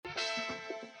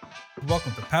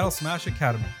Welcome to Paddle Smash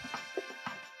Academy.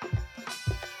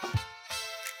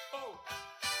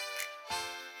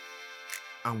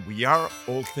 And we are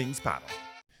all things paddle.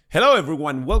 Hello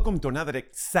everyone, welcome to another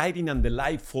exciting and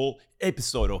delightful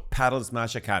episode of Paddle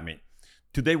Smash Academy.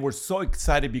 Today we're so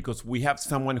excited because we have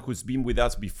someone who's been with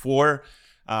us before,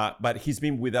 but he's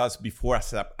been with us before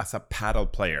as a paddle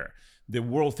player. The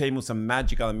world famous and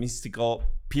magical and mystical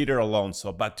Peter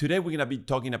Alonso. But today we're gonna be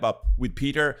talking with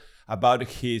Peter about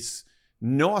his,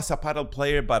 not as a paddle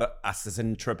player, but as an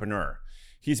entrepreneur.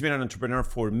 He's been an entrepreneur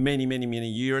for many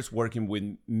years, working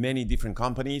with many different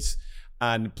companies.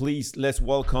 And please, let's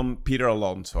welcome Peter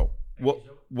Alonso.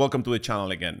 Welcome to the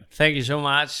channel again. Thank you so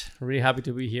much. Really happy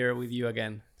to be here with you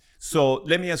again. So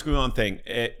let me ask you one thing.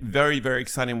 Very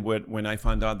exciting when I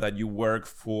found out that you work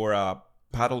for a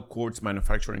paddle courts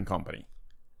manufacturing company.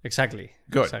 Exactly.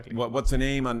 Good. Exactly. What's the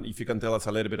name, and if you can tell us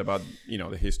a little bit about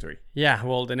the history? Yeah.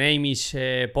 Well, the name is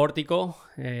Portico.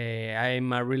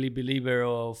 I'm a really believer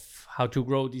of how to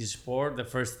grow this sport. The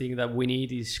first thing that we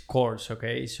need is courts.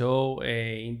 Okay. So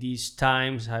in these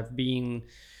times, I've been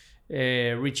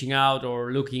reaching out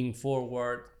or looking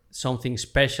forward something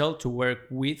special to work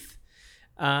with.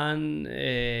 And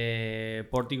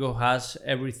Portico has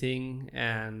everything,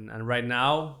 and right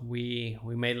now we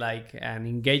made like an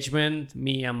engagement,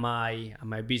 me and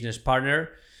my business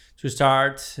partner, to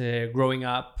start growing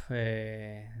up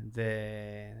the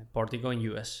Portico in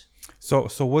US. So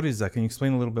what is that? Can you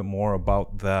explain a little bit more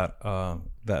about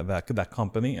that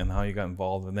company and how you got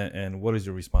involved in it, and what is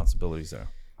your responsibilities there?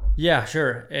 Yeah,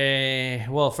 sure.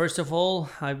 Well, first of all,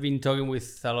 I've been talking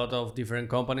with a lot of different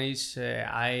companies.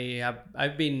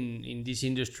 I've been in this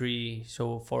industry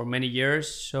for many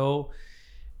years. So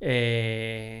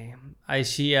I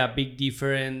see a big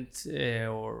difference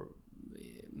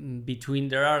between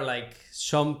there are like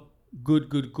some good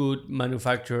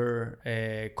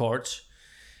manufacturer courts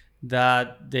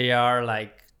that they are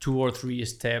like 2 or 3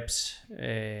 steps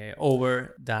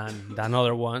over than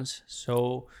other ones.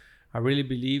 So I really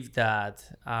believe that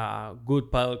a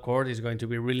good paddle court is going to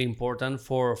be really important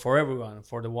for everyone,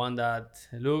 for the one that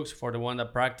looks, for the one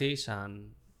that practice,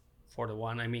 and for the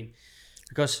one,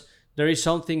 because there is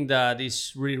something that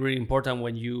is really important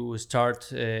when you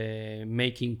start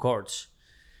making courts.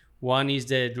 One is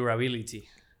the durability.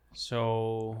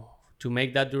 So to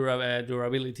make that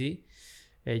durability,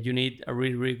 you need a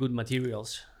really good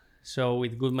materials. So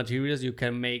with good materials, you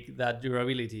can make that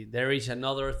durability. There is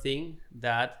another thing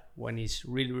that when it's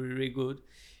really good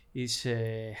is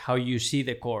how you see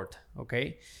the court.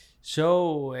 Okay,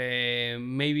 so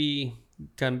maybe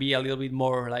can be a little bit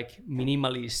more like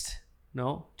minimalist,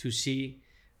 no, to see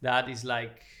that is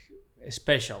like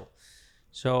special.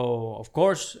 So of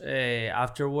course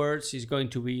afterwards is going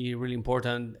to be really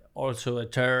important also a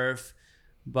turf,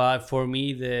 but for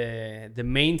me the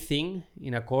main thing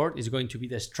in a court is going to be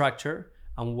the structure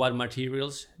and what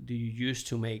materials do you use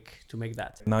to make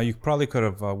that. Now, you probably could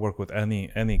have worked with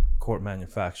any court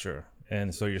manufacturer,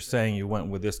 and so you're saying you went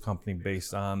with this company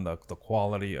based on the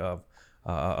quality of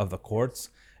the courts.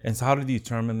 And so how did you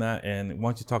determine that? And why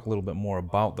don't you talk a little bit more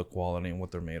about the quality and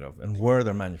what they're made of and where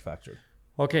they're manufactured?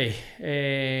 Okay,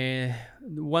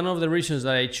 one of the reasons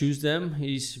that I choose them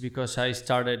is because I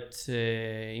started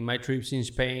in my trips in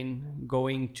Spain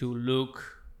going to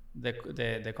look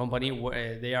the company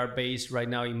where they are based right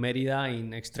now in Mérida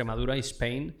in Extremadura in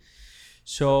Spain.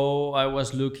 So I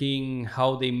was looking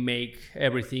how they make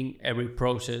everything, every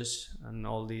process and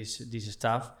all this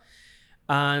stuff,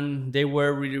 and they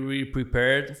were really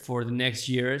prepared for the next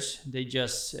years. They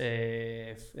just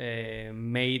made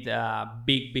a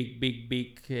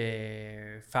big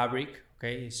fabric.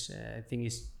 Okay, I think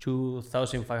it's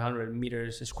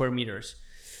 2,500 square meters.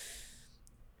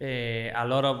 A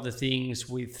lot of the things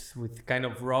with kind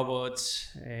of robots.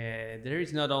 There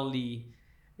is not only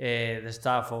the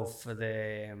stuff of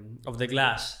the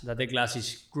glass, that the glass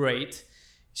is great.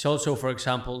 It's also, for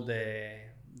example,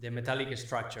 the metallic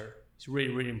structure. It's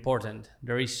really important.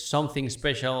 There is something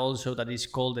special also that is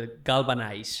called the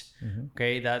galvanize. Mm-hmm.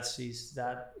 Okay, that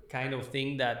kind of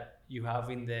thing that you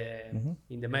have in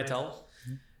the metal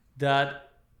that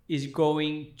is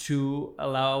going to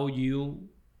allow you.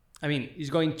 It's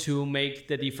going to make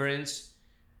the difference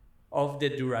of the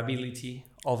durability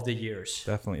of the years.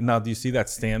 Definitely. Now, do you see that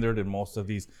standard in most of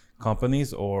these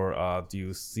companies, or do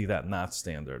you see that not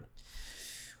standard?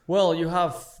 Well, you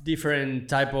have different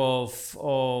type of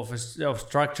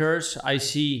structures. I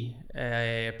see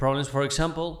problems, for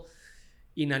example,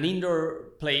 in an indoor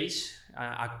place,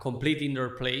 a complete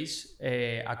indoor place,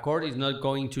 a court is not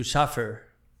going to suffer.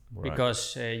 Right.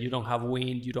 Because you don't have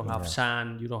wind, you don't have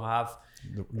sand, you don't have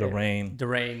The rain. The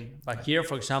rain. But here,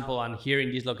 for example, and here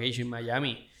in this location,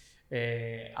 Miami,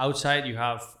 outside you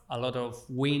have a lot of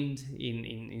wind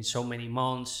in so many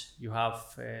months. You have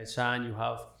sun.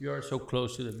 You are so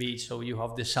close to the beach, so you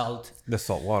have the salt. The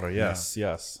salt water, yes.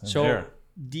 And So here.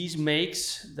 this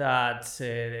makes that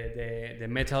the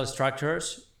metal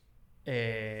structures,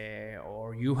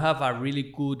 or you have a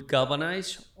really good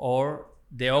galvanized, or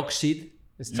the oxide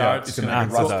starts it's gonna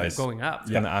oxidize. going up.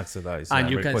 It's gonna oxidize. And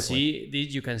you very can quickly. see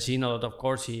this. You can see in a lot of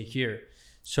courses here.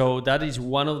 So that is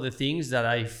one of the things that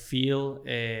I feel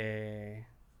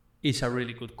is a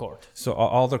really good court. So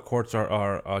all the courts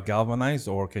are galvanized,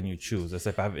 or can you choose? As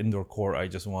if I have indoor court, I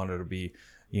just want it to be,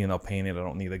 painted. I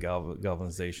don't need the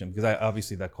galvanization, because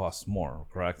obviously that costs more,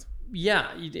 correct?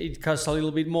 Yeah, it costs a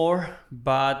little bit more,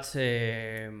 but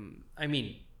I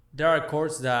mean, there are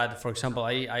courts that, for example,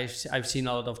 I've seen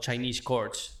a lot of Chinese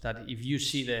courts that if you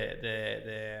see the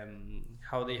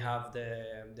how they have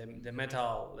the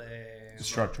metal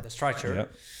structure. the structure,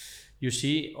 Yep. you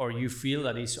see or you feel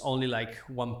that it's only like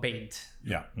one paint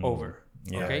Yeah. over.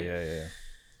 Yeah, Okay. yeah.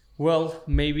 Well,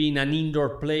 maybe in an indoor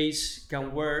place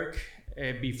can work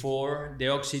before the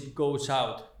oxide goes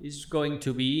out. It's going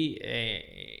to be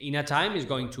in a time. It's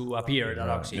going to appear that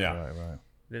oxide. Yeah. Right.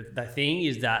 The thing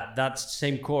is that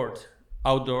same court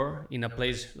outdoor in a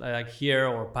place like here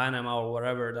or Panama or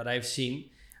wherever that I've seen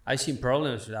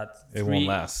problems that It won't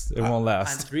last. It won't and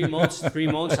last. 3 months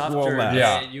after last.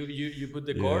 Yeah. you put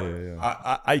the court.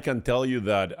 I can tell you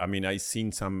that, I've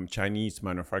seen some Chinese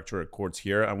manufacturer courts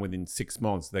here, and within 6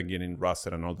 months, they're getting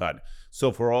rusted and all that.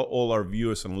 So for all our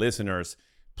viewers and listeners,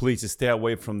 please stay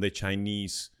away from the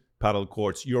Chinese paddle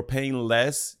courts. You're paying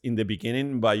less in the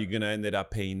beginning, but you're going to end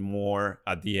up paying more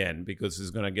at the end, because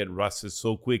it's going to get rusted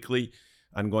so quickly.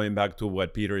 And going back to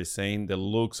what Peter is saying, the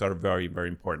looks are very, very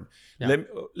important. Yeah.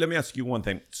 Let me ask you one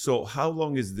thing. So how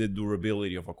long is the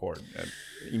durability of a court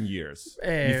in years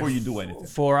before you do anything?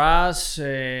 For us,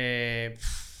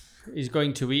 it's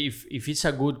going to be, if it's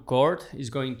a good court, it's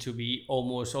going to be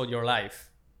almost all your life.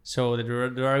 So the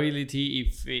durability,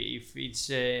 if it's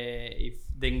if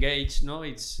the engage, no,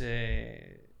 it's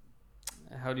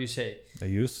how do you say? The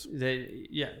use?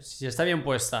 Si está bien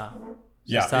puesta.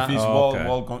 Si Yeah, está- if it's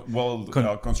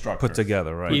well constructed, Put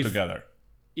together, right? If- together.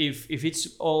 if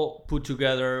it's all put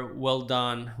together, well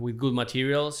done with good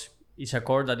materials, it's a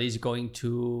court that is going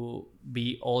to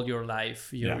be all your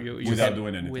life. Without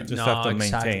doing anything. Just have to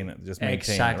maintain it. Just maintain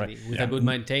exactly. it, right? With Yeah. a good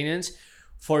maintenance,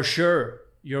 for sure,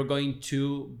 you're going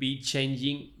to be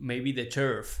changing maybe the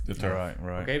turf. The turf.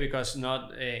 Right. Okay, because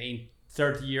not in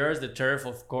 30 years, the turf,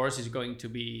 of course, is going to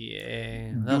be.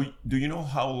 Do you know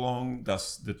how long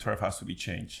does the turf has to be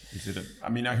changed? Is it?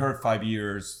 I heard 5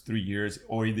 years, 3 years,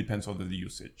 or it depends on the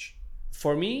usage.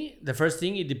 For me, the first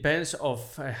thing, it depends of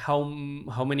how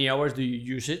many hours do you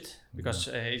use it, because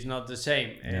it's not the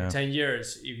same. 10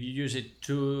 years, if you use it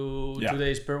two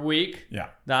days per week,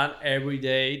 then every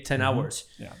day 10 hours.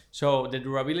 Yeah. So the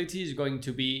durability is going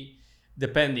to be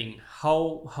depending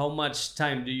how much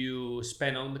time do you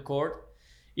spend on the court,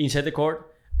 inside the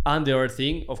court, and the other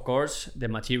thing, of course, the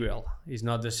material is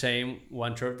not the same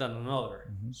one turf than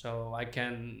another. So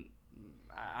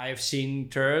I've seen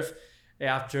turf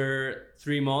after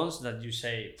 3 months that you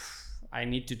say, I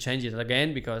need to change it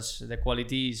again because the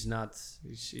quality is not,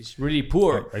 it's really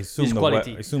poor. I assume It's the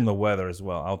quality. I assume the weather as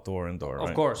well, outdoor, indoor. Of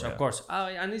right? course, Yeah. of course.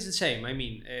 And it's the same.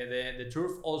 The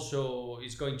turf also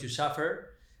is going to suffer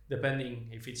depending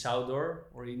if it's outdoor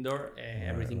or indoor.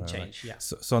 Everything change. Yeah.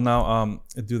 So now,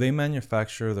 do they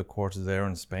manufacture the courts there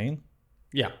in Spain?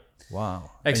 Yeah. Wow.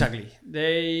 Exactly.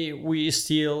 They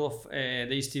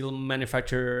still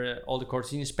manufacture all the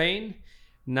courts in Spain.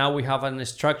 Now we have a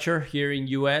structure here in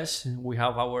US. We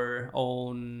have our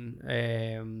own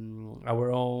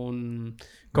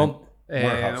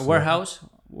warehouse.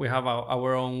 We have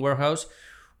our own warehouse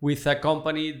with a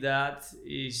company that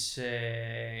is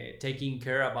taking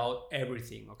care about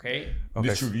everything. Okay.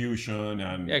 Distribution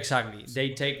and Exactly. They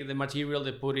take the material,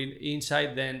 they put it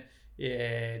inside, then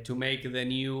to make the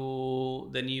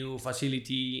new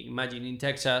facility. Imagine in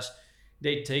Texas.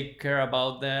 They take care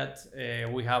about that.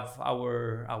 We have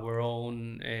our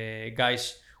own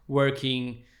guys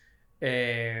working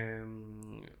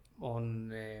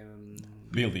on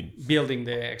building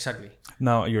exactly.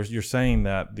 Now you're saying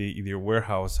that your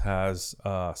warehouse has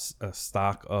a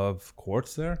stock of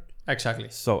courts there. Exactly.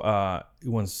 So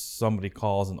when somebody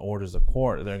calls and orders a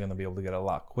quart, they're going to be able to get a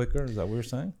lot quicker. Is that what you're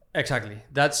saying? Exactly.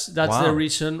 That's Wow. the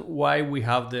reason why we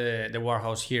have the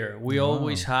warehouse here. We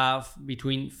always have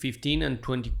between 15 and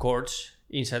 20 courts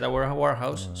inside our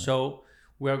warehouse. So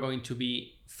we are going to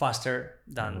be faster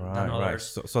than others.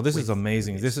 Right. So this is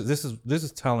amazing. This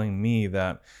is telling me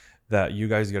that you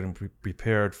guys are getting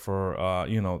prepared for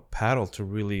paddle to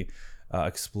really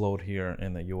explode here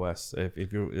in the U.S. If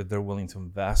they're willing to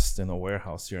invest in a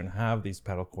warehouse here and have these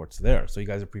paddle courts there. So you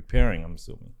guys are preparing, I'm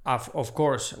assuming. Of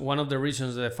course, one of the reasons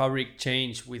the fabric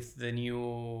changed with the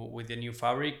new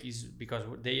fabric is because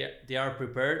they are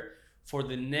prepared for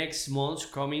the next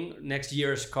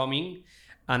years coming,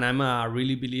 and I'm a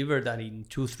really believer that in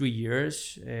 2-3 years,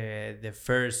 the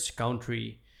first country,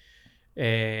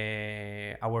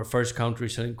 our first country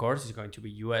selling courts is going to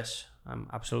be US. I'm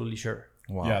absolutely sure.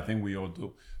 Wow. Yeah, I think we all do.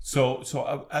 So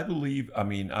I believe, I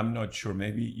mean, I'm not sure,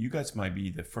 maybe you guys might be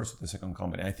the first or the second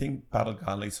company. I think Padel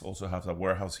Galleys also has a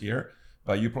warehouse here,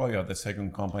 but you probably are the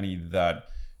second company that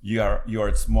you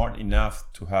are smart enough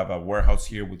to have a warehouse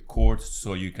here with courts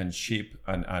so you can ship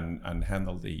and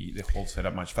handle the whole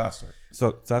setup much faster. So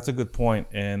that's a good point.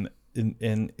 And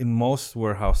in most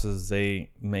warehouses,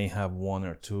 they may have 1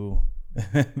 or 2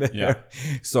 there. Yeah.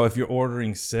 So if you're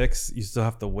ordering 6, you still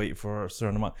have to wait for a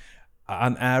certain amount.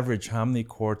 On average, how many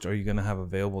courts are you going to have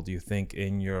available, do you think,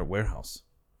 in your warehouse?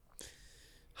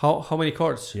 How many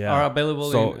courts are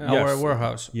available in our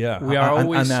warehouse? Yeah, we are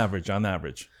always on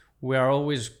average. We are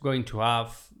always going to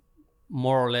have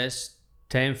more or less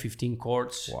 10-15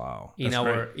 courts. Wow.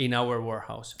 in our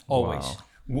warehouse. Always.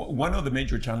 Wow. One of the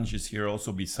major challenges here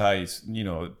also, besides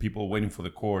people waiting for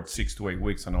the court 6 to 8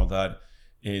 weeks and all that,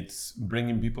 it's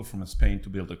bringing people from Spain to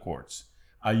build the courts.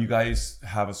 You guys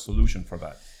have a solution for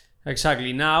that?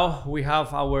 Exactly. Now we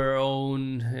have our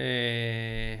own.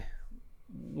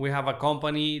 We have a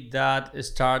company that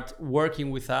start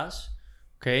working with us.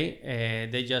 Okay,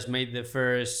 they just made the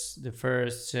first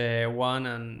one,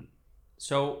 and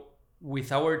so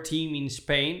with our team in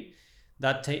Spain,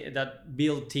 that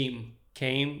build team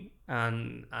came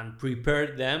and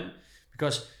prepared them,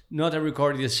 because not every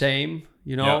court is the same.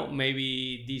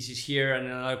 Maybe this is here and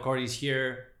another court is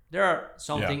here. There are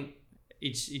something. Yeah.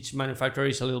 Each manufacturer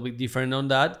is a little bit different on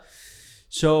that.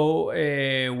 So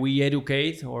we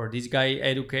educate, or this guy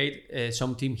educate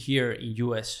some team here in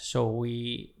US. So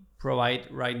we provide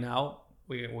right now.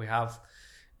 We have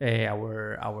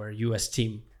our US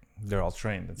team. They're all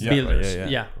trained. It's builders.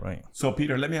 Yeah. Right. So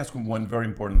Peter, let me ask you one very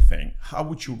important thing. How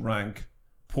would you rank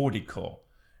Portico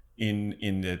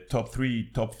in the top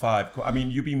 3, top 5? I mean,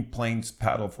 you've been playing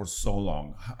paddle for so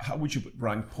long. How would you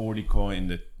rank Portico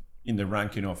in the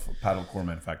ranking of paddle court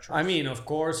manufacturers? I mean, of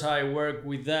course, I work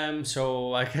with them,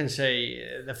 so I can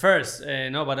say the first.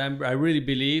 But I really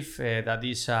believe that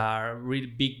these are really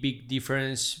big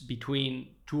difference between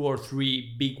 2 or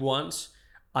 3 big ones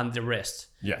and the rest.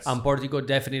 Yes. And Portico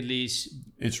definitely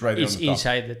it's right there on the top.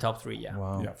 Inside the top 3. Yeah.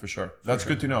 Wow. Yeah, for sure. That's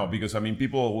good to know, because I mean,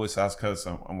 people always ask us,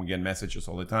 and we get messages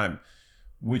all the time,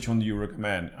 which one do you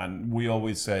recommend? And we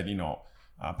always said,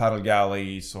 Paddle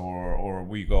Galleys or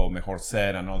we go Mejor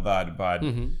Set and all that. But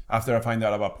after I find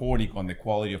out about Portico and the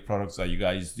quality of products that you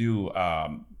guys do,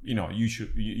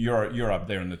 you're up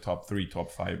there in the top 3, top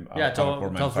 5.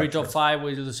 Top 3, top 5.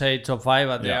 We do say top 5,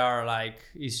 but they are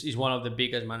is one of the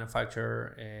biggest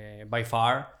manufacturer by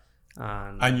far.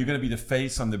 And you're gonna be the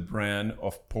face and the brand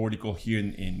of Portico here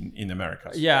in America.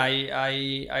 Yeah,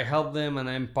 I help them, and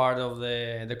I'm part of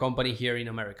the company here in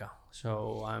America.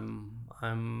 So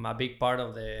I'm a big part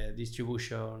of the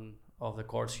distribution of the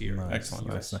courts here. Nice. Excellent.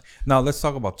 Nice. Now let's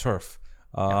talk about turf.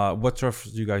 What turf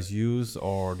do you guys use,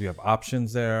 or do you have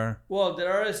options there? Well,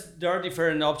 there are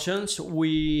different options.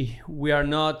 We are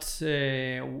not.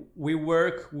 We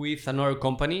work with another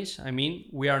companies. I mean,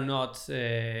 we are not.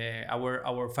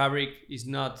 Our fabric is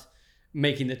not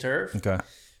making the turf. Okay.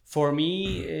 For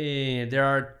me, there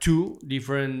are 2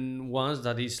 different ones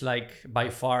that is like by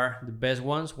far the best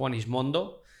ones. One is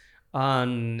Mondo.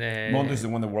 And Mondo is the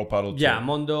one that World Paddle. Yeah,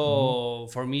 Mondo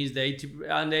for me is the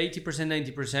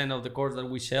 90% of the courts that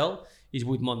we sell is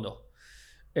with Mondo.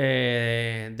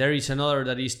 There is another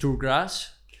that is turf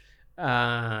grass.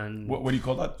 And what do you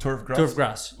call that? Turf grass? Turf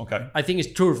grass. Okay. I think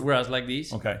it's turf grass like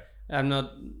this. Okay. I'm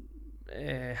not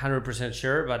 100%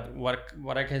 sure, but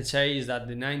what I can say is that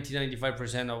the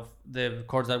 95% of the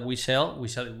courts that we sell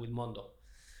it with Mondo.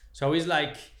 So it's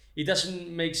like, it doesn't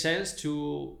make sense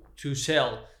to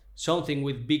sell something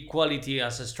with big quality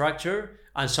as a structure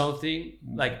and something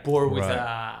like poor with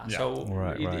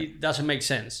it doesn't make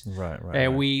sense. Right.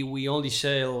 We only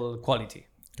sell quality.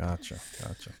 Gotcha.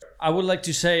 I would like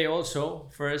to say also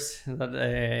first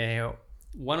that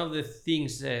one of the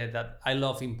things that I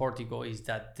love in Portico is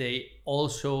that they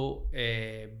also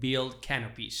build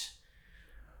canopies.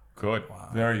 Good.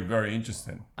 Very, very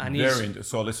interesting. And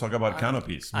so let's talk about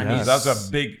canopies. and Because it's- that's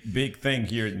a big thing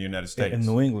here in the United States. In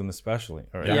New England, especially,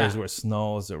 or Yeah. areas where it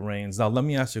snows, it rains. Now, let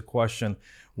me ask you a question: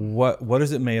 what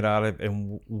is it made out of,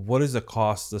 and what is the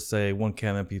cost to say one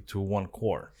canopy to one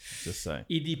court? Just say.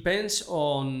 It depends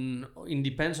on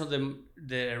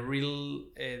the real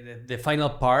the final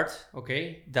part,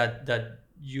 okay, that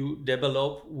you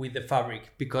develop with the fabric,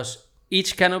 because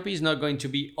each canopy is not going to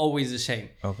be always the same.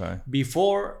 Okay.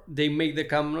 Before they make the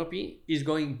canopy, is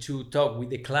going to talk with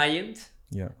the client,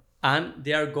 Yeah. and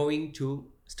they are going to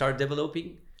start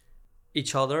developing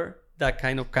each other that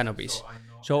kind of canopies.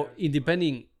 So it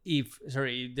depending if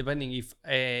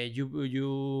you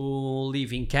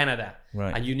live in Canada,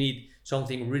 Right. and you need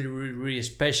something really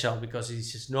special because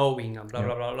it's snowing and blah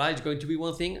blah blah blah, it's going to be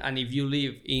one thing. And if you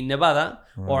live in Nevada,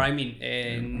 or I mean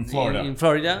in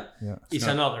Florida, Yeah. it's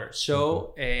another.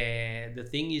 So the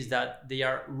thing is that they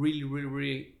are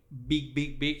really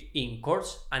big in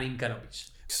courts and in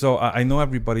canopies. So I know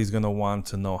everybody's going to want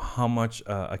to know how much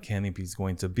a canopy is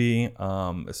going to be,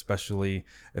 especially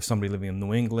if somebody living in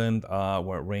New England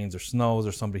where it rains or snows,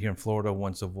 or somebody here in Florida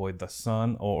wants to avoid the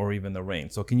sun or even the rain.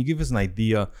 So can you give us an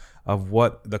idea of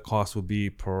what the cost would be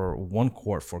per one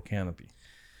quart for canopy?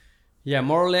 Yeah,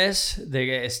 more or less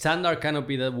the standard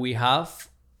canopy that we have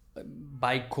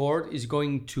by quart is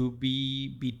going to be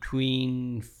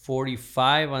between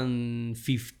 45 and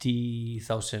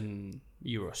 50,000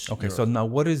 euros. Okay, so now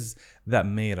what is that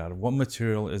made out of? What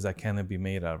material is that canopy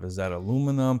made out of? Is that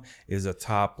aluminum? Is the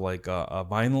top like a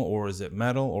vinyl, or is it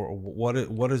metal, or what is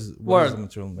the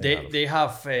material made out of? They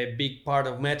have a big part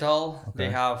of metal. Okay.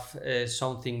 They have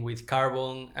something with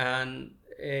carbon, and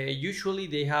usually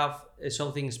they have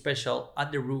something special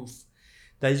at the roof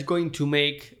that is going to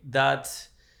make that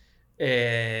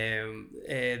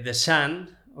the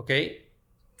sun, okay.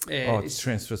 It's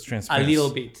transparent. A little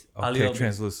bit. Okay, a little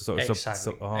translucent. bit.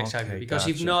 Exactly. Because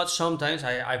if not, sometimes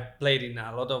I've played in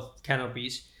a lot of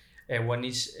canopies when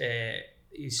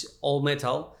it's all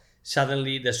metal.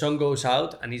 Suddenly the sun goes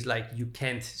out and it's like you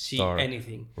can't see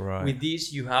anything. Right. With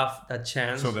this, you have that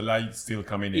chance. So the light's still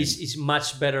coming in. It's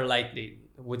much better lighting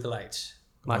with the lights.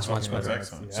 Much That's better.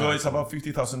 excellent. Yeah. So it's about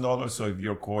 $50,000. So if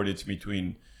your cord it's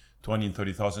between 20 and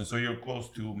 30,000, so you're close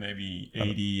to maybe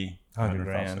 80, 100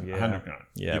 100,000, grand, 100 grand,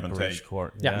 Yeah, give and per each take.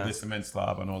 quart. Yeah. With the cement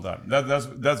slab and all that.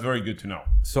 That's very good to know.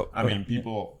 So I mean,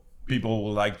 people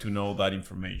will like to know that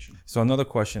information. So another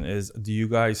question is, do you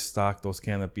guys stock those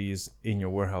canopies in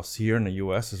your warehouse here in the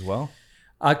U.S. as well?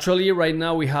 Actually, right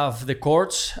now we have the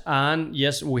courts, and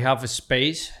yes, we have a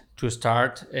space to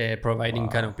start providing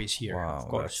canopies here. Wow, of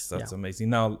course. that's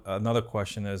amazing. Now, another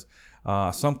question is,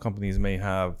 some companies may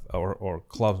have, or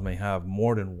clubs may have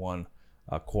more than one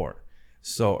court.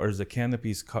 So is the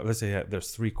canopies, let's say there's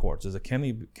 3 courts. Does the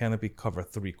canopy cover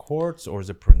 3 courts, or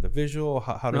is it per individual?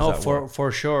 How does that work?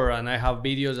 For sure. And I have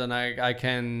videos and I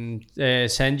can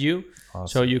send you. Awesome.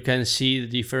 So you can see the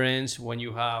difference when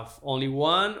you have only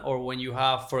one, or when you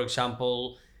have, for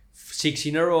example, 6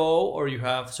 in a row, or you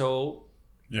have,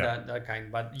 that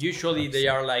kind. But usually they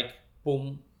are like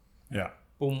boom,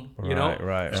 boom,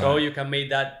 Right. So you can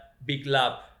make that big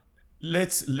lap.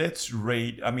 Let's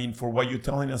rate. I mean, for what you're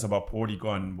telling us about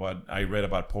Portico and what I read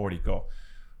about Portico,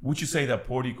 would you say that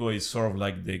Portico is sort of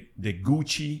like the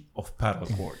Gucci of paddle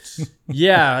courts?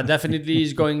 Yeah, definitely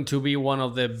is going to be one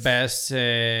of the best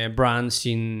brands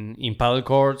in paddle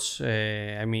courts.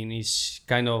 I mean, it's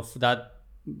kind of that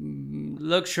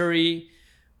luxury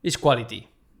is quality.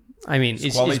 I mean,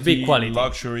 it's big quality.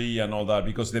 Luxury and all that,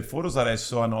 because the photos that I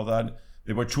saw and all that,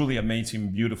 they were truly amazing,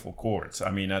 beautiful courts.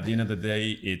 I mean, at the end of the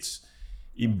day,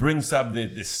 it brings up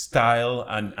the style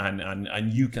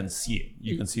and you can see it.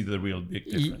 You can see the real big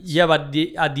difference. Yeah, but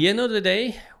at the end of the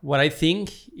day, what I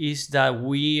think is that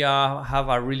we have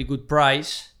a really good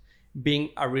price, being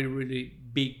a really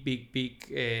big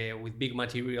with big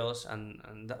materials,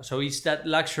 and so it's that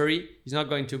luxury. It's not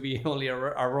going to be only a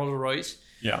Rolls Royce.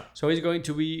 Yeah. So it's going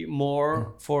to be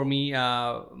more for me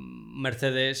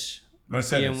Mercedes.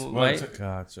 BMW, Well, right?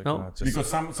 Gotcha. Because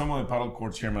some of the paddle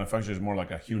courts here manufactured is more like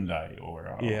a Hyundai or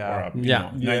a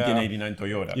 1989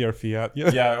 Toyota. Your Fiat.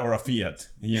 Yeah, or a Fiat.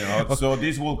 So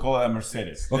this we'll call it a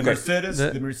Mercedes. Okay.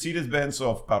 The Mercedes-Benz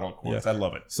of paddle courts. I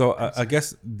love it. So I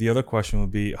guess the other question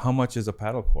would be, how much is a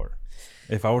paddle court?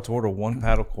 If I were to order one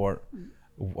paddle court,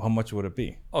 how much would it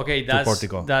be? Okay, that's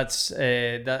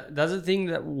the thing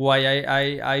that why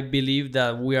I believe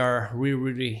that we are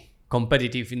really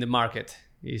competitive in the market.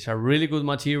 It's a really good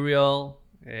material,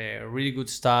 really good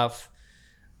stuff,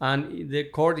 and the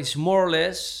court is more or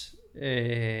less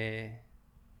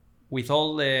with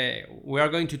all the. We are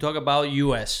going to talk about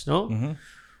US, no? Mm-hmm.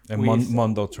 And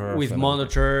Mondo Turf. With and Mondo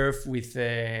Turf, with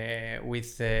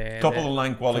Top of the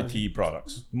line quality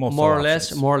products. more or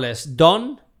less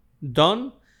done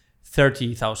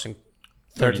 30,000.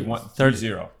 30.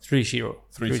 30.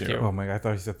 Oh my God, I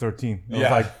thought you said 13. I Yeah.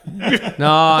 was like,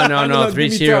 No,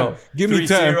 30. Give me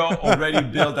 10. already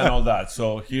built and all that.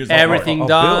 So here's the Everything part.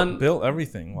 done. Build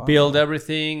everything. Wow. Build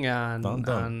everything and, Done.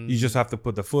 and You just have to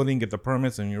put the footing, get the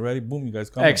permits, and you're ready. Boom, you guys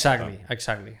come.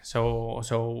 exactly. So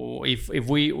if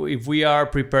we are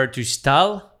prepared to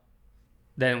install,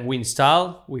 then we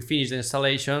install, we finish the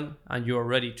installation, and you are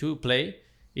ready to play.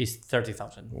 Is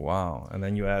 30,000. Wow. And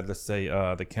then you add, let's say,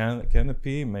 the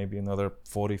canopy, maybe another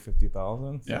 40,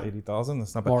 50,000, 80,000.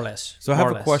 That's not bad. More or less. So I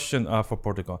have a question for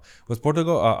Portugal. Was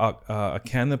Portugal a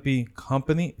canopy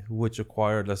company which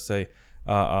acquired, let's say,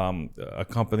 a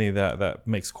company that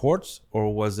makes courts,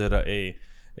 or was it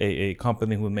a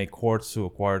company who made courts who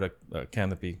acquired a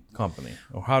canopy company?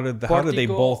 Or how did they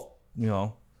both,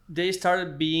 They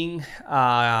started being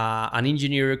an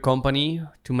engineer company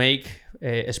to make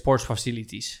sports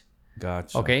facilities.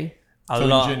 Gotcha. Okay. So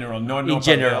in general, in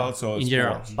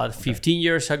general. But 15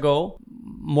 years ago,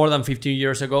 more than 15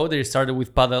 years ago, they started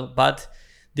with Padel, but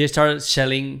they started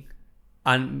selling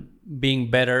and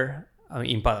being better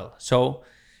in Padel. So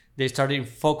they started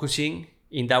focusing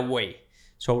in that way.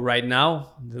 So right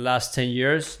now, the last 10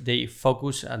 years, they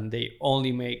focus and they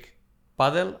only make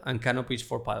Padel and canopies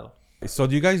for Padel. So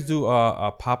do you guys do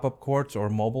pop-up courts or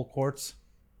mobile courts?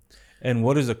 And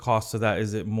what is the cost of that?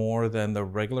 Is it more than the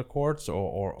regular courts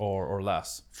or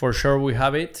less? For sure, we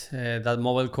have it. That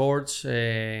mobile courts,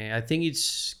 I think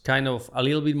it's kind of a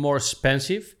little bit more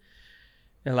expensive,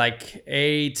 like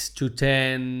 8 to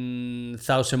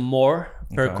 10,000 more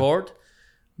per court.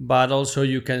 But also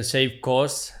you can save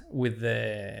costs with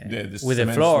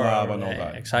the floor and all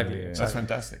that. Exactly. That's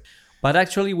fantastic. But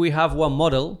actually, we have one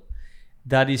model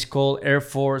that is called Air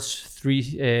Force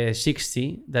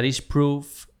 360 that is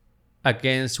proof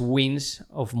against winds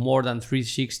of more than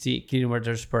 360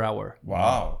 kilometers per hour.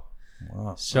 Wow.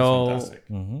 So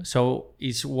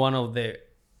it's one of the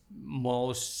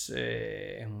most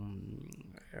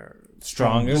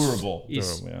strongest, durable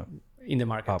in the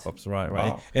market. Pop-ups, right.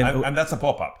 Wow. And that's a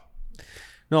pop-up.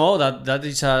 No, that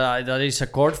is a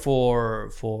court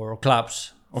for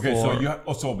clubs. Okay, so you have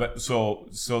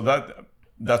so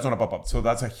that's not a pop-up. So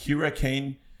that's a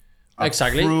hurricane.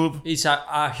 Exactly. It's a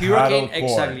hurricane.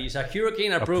 Exactly. It's a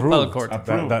hurricane approved paddle court.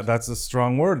 That's a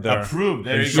strong word there. Approved.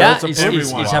 There you go. Yeah, it's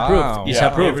approved. It's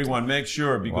approved. Everyone, make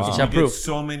sure because we get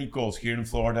so many calls here in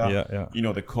Florida. You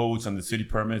know, the codes and the city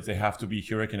permits, they have to be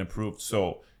hurricane approved.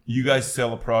 So you guys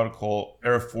sell a product called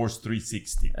Air Force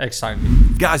 360. Exactly.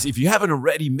 Guys, if you haven't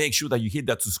already, make sure that you hit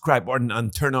that subscribe button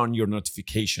and turn on your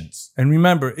notifications. And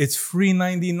remember, it's free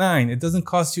 $99. It doesn't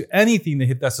cost you anything to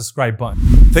hit that subscribe button.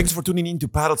 Thanks for tuning in to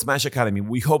Padel Smash Academy.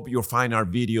 We hope you'll find our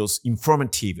videos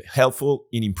informative, helpful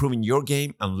in improving your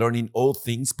game and learning all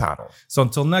things paddle. So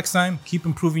until next time, keep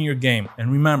improving your game.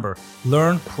 And remember,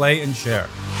 learn, play, and share.